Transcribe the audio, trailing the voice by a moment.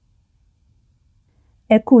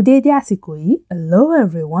Ẹ kú dédé àsìkò yìí. Hello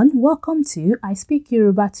everyone, welcome to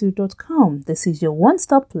ispeakyoruba2.com. This is your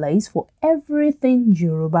one-stop place for everything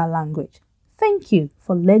Yoruba language. Thank you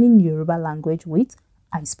for learning Yoruba language with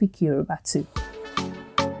I Speak Yoruba 2.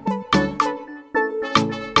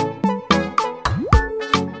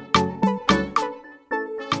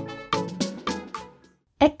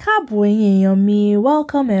 Ẹ káàbọ̀ ẹ̀yin èèyàn mi.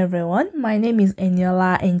 Welcome everyone. My name is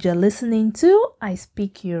Eniola and you're listening to I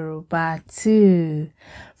Speak Yoruba 2.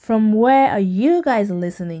 From where are you guys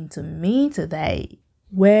listening to me today?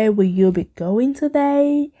 Where will you be going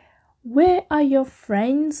today? Where are your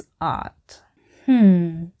friends at?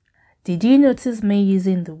 Did you notice me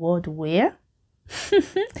using the word where?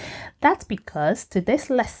 That's because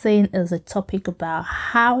today's lesson is a topic about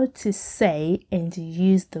how to say and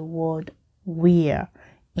use the word where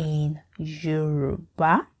in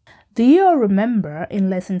Yoruba. Do you all remember in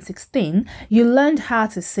lesson 16 you learned how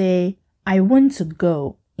to say I want to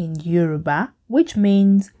go in Yoruba, which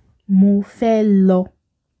means mo fẹ́ lọ.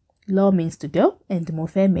 Lọ means to go and mo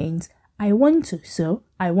fẹ́ means I want to. So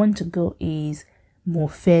I want to go is mo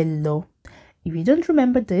fẹ́ lọ. If you don't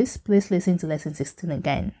remember this, please listen to lesson 16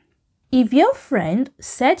 again. If your friend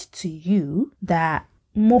said to you that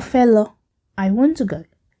mo fẹ́ lọ, I want to go,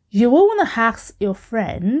 you will want to ask your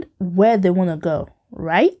friend where they want to go,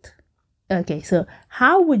 right? Okay, so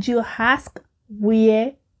how would you ask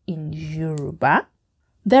where in Yoruba?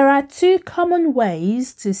 There are two common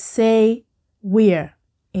ways to say where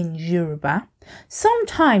in Yoruba.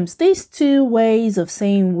 Sometimes these two ways of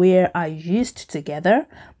saying where are used together,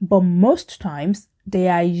 but most times they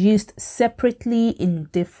are used separately in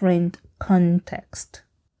different contexts.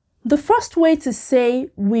 The first way to say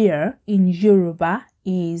where in Yoruba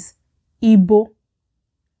is Ibo.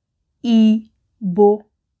 Ibo.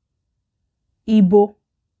 Ibo.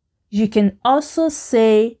 You can also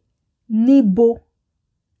say Nibo.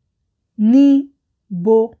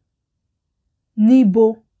 Nibo.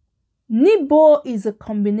 Nibo. Nibo is a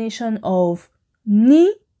combination of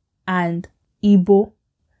ni and Ibo.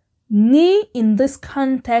 Ni in this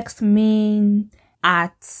context means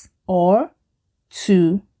at or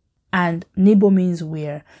to, and Nibo means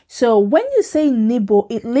where. So when you say Nibo,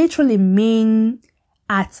 it literally means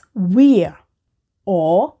at where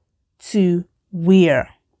or to where.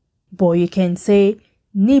 But you can say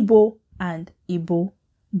Nibo and Ibo.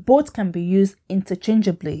 Both can be used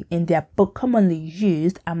interchangeably and they are both commonly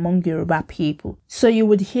used among Yoruba people. So you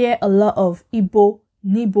would hear a lot of Ibo,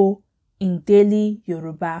 Nibo in daily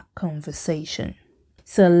Yoruba conversation.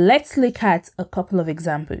 So let's look at a couple of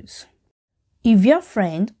examples. If your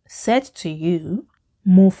friend said to you,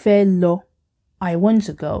 mo fẹ́ lọ, I want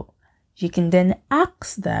to go, you can then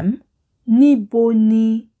ask them, níbo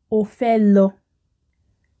ni o fẹ́ lọ?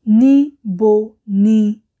 Níbo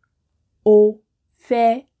ni o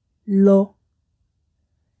fẹ́ lọ?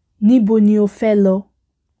 Níbo ni o fẹ́ lọ?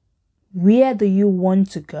 Where do you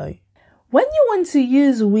want to go? When you want to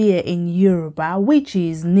use where in Yoruba, which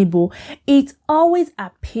is Nibo, it always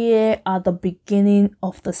appears at the beginning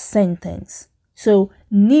of the sentence. So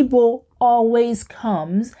Nibo always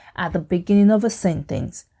comes at the beginning of a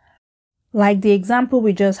sentence. Like the example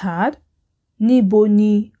we just had, Níbo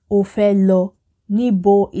ni o fẹ́ lọ?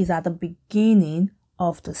 Níbo is at the beginning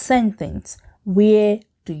of the sentence. Where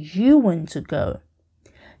do you want to go?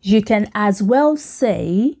 You can as well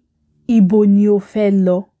say Ibo ni o fẹ́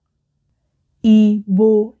lọ?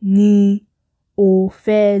 Ibo ni o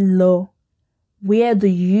fẹ́ lọ? Where do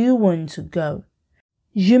you want to go?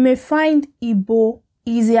 You may find Ibo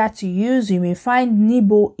easier to use. You may find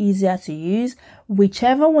Nibo easier to use.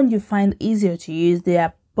 Whichever one you find easier to use, they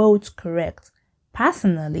are both correct.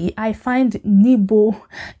 Personally, I find Nibo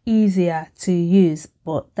easier to use,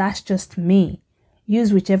 but that's just me.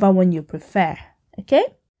 Use whichever one you prefer, okay?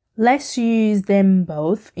 Let's use them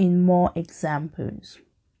both in more examples.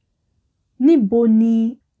 Níbo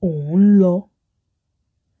ni ò ń lọ?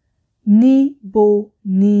 Níbo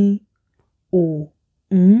ni ò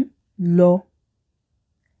ń lọ?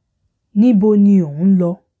 Níbo ni ò ń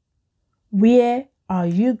lọ? Where are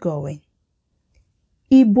you going?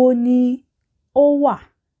 Ibo ni ó wà?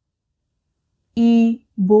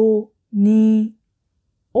 Ibo ni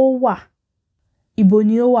ó wà? Ibo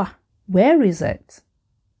ni ó wà? Where is it?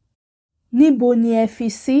 Níbo ni ẹ fi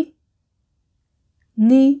sí?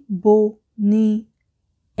 Níbo ni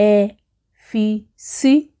ẹ fi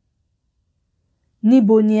sí?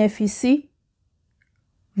 Níbo ni ẹ fi sí?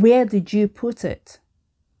 Where did you put it?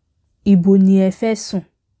 Ibo ni ẹ fẹ́ sùn?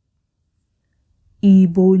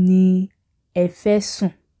 Ibo ni ẹ fẹ́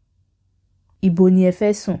sùn? Ibo ni ẹ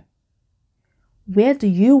fẹ́ sùn? Where do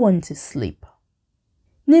you want to sleep?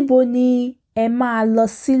 Níbo ni ẹ máa lọ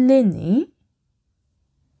sí lénìí?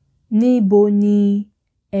 Níbo ni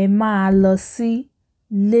ẹ máa lọ sí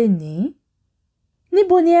lénìí?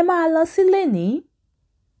 Níbo ni ẹ máa lọ sí lénìí?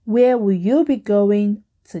 Where will you be going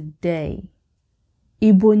today?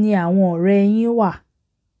 Ibo ni àwọn ọ̀rẹ́ yín wà?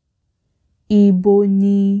 Ibo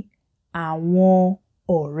ni àwọn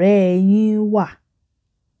ọ̀rẹ́ yín wà?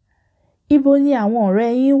 Ibo ni àwọn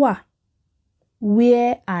ọ̀rẹ́ yín wà?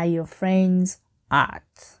 Where are your friends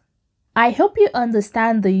at? I hope you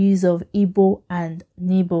understand the use of Ibo and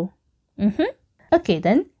Nibo. Okay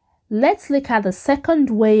then, let's look at the second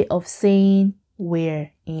way of saying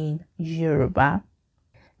where in Yoruba.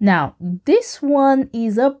 Now, this one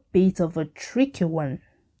is a bit of a tricky one.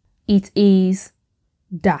 It is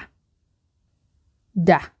da.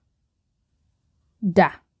 Da. Da.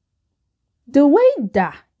 The way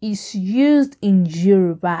da is used in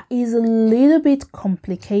Yoruba is a little bit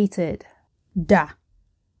complicated. Da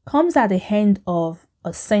comes at the end of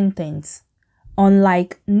a sentence,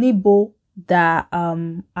 unlike nibo that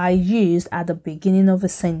I used at the beginning of a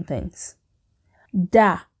sentence.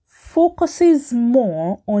 Da focuses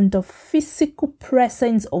more on the physical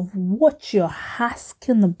presence of what you're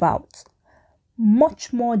asking about,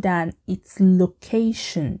 much more than its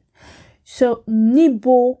location. So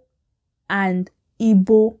nibo and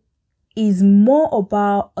Ibo is more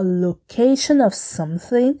about a location of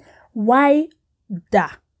something, while da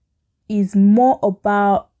is more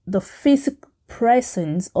about the physical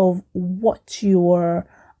presence of what you are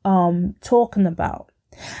talking about.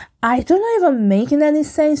 I don't know if I'm making any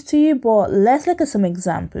sense to you, but let's look at some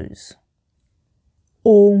examples.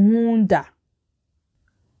 Ohun da.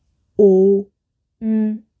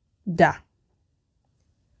 Ohun da.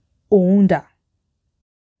 Ohun da.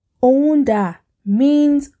 Ohun da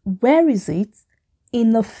means where is it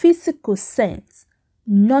in a physical sense,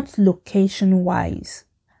 not location-wise.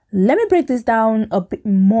 Let me break this down a bit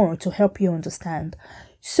more to help you understand.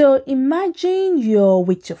 So imagine you're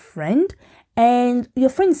with your friend and your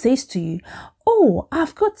friend says to you, "Oh,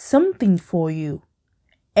 I've got something for you."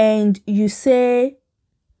 And you say,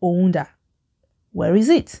 "Ohun da. Where is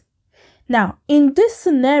it?" Now, in this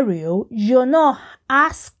scenario, you're not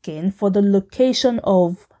asking for the location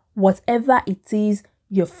of whatever it is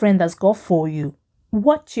your friend has got for you.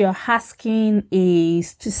 What you're asking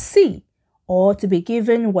is to see or to be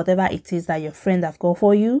given whatever it is that your friend have got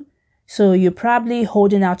for you. So you're probably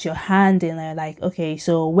holding out your hand and you're like, okay,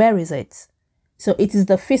 so where is it? So it is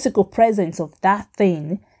the physical presence of that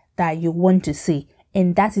thing that you want to see.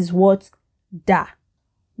 And that is what da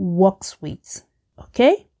works with.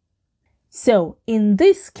 Okay? So in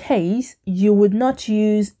this case, you would not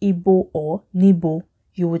use Ibo or Nibo.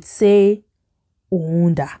 You would say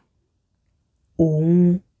ohun da.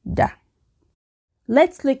 Ohun da.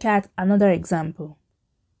 Let's look at another example.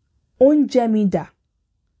 Oúnjẹ mi dà.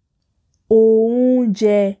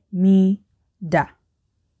 Oúnjẹ mi dà.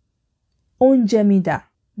 Oúnjẹ mi dà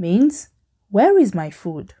means where is my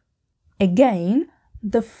food? Again,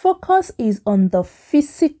 the focus is on the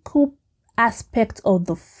physical aspect of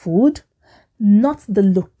the food, not the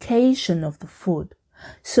location of the food.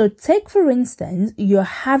 So take for instance, you're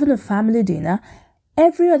having a family dinner.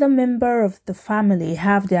 Every other member of the family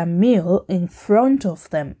have their meal in front of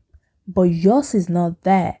them, but yours is not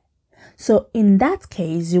there. So in that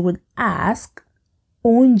case, you would ask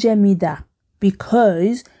oúnjẹ mi dà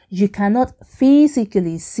because you cannot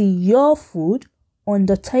physically see your food on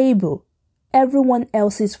the table. Everyone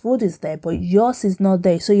else's food is there, but yours is not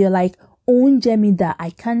there. So you're like, oúnjẹ mi dà,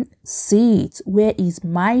 I can't see it. Where is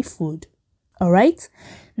my food? All right.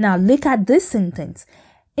 Now look at this sentence.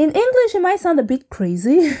 In English, it might sound a bit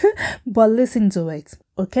crazy, but listen to it,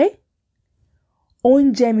 okay?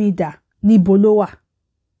 Oúnjẹ mi dà, níbo ló wà?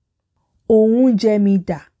 Oúnjẹ mi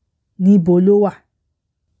dà, níbo ló wà?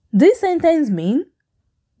 This sentence means,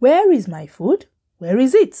 where is my food? Where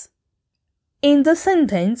is it? In the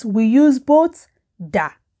sentence, we use both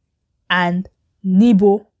da and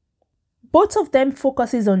níbo. Both of them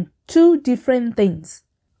focuses on two different things.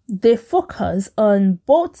 They focus on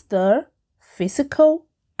both the physical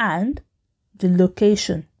and the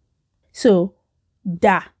location. So,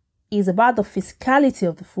 da is about the physicality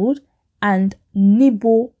of the food and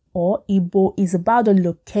níbo or Ibo is about the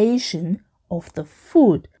location of the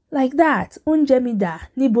food. Like that, oúnjẹ mi dà,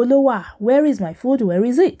 níbo ló wà? Where is my food? Where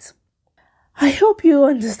is it? I hope you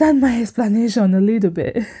understand my explanation a little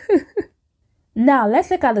bit. Now, let's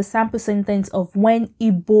look at the sample sentence of when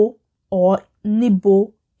Ibo or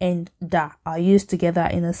níbo and da are used together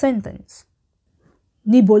in a sentence.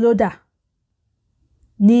 Níbo ló dà?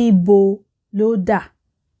 Níbo ló dà?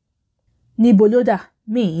 Níbo ló dà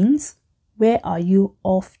means, where are you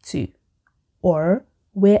off to? or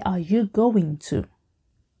where are you going to?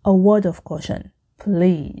 A word of caution,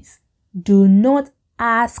 please do not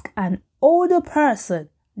ask an older person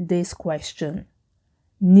this question.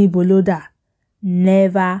 Níbo lo dà?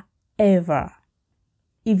 Never ever.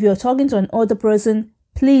 If you're talking to an older person,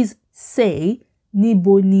 please say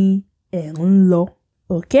níbo ni ẹ̀ ń lọ.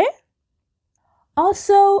 Okay?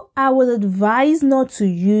 Also, I would advise not to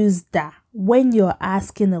use dà when you're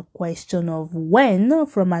asking a question of when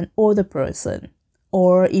from an older person,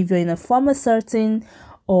 or if you're in a formal setting,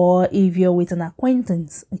 or if you're with an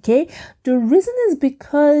acquaintance. Okay? The reason is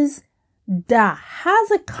because dà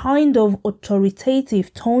has a kind of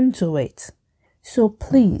authoritative tone to it. So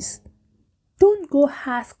please, don't go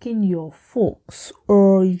asking your folks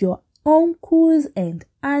or your uncles and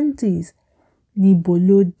aunties, níbo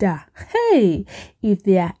lo dà? Hey, if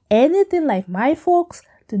they are anything like my folks,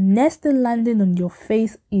 the next thing landing on your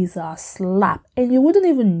face is a slap, and you wouldn't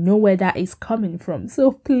even know where that is coming from.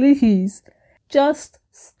 So please, just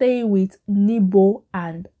stay with níbo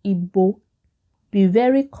and ibo. Be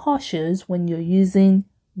very cautious when you're using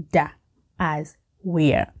dà as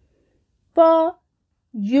where. But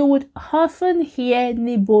you would often hear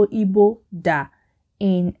níbo, ibo, dà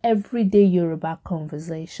in everyday Yoruba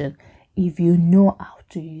conversation if you know how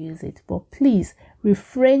to use it. But please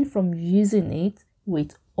refrain from using it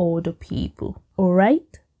with older people.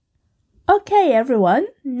 Alright? Okay, everyone.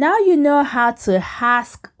 Now you know how to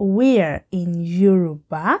ask where in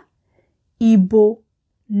Yoruba, Igbo,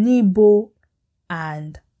 níbo,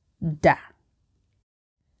 and dà.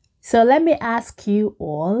 So let me ask you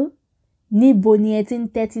all, níbo ni ẹ ti ń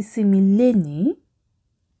tẹ́tí sí mi lénìí?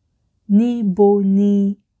 Níbo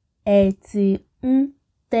ni ẹ ti ń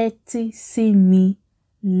tẹ́tí sí mi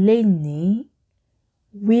lénìí?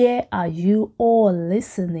 Where are you all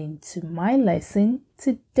listening to my lesson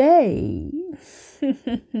today?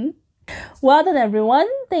 Well done, everyone.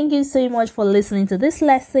 Thank you so much for listening to this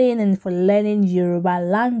lesson and for learning Yoruba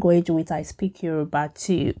language with I Speak Yoruba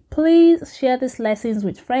too. Please share these lessons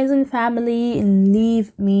with friends and family and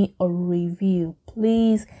leave me a review.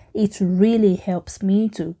 Please, it really helps me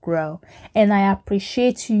to grow. And I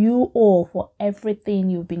appreciate you all for everything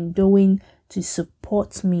you've been doing to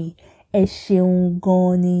support me. Ẹ ṣeun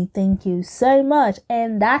gan ni. Thank you so much.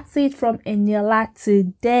 And that's it from Eniola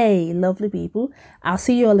today, lovely people. I'll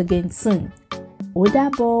see you all again soon. Ó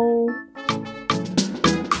dàbọ̀.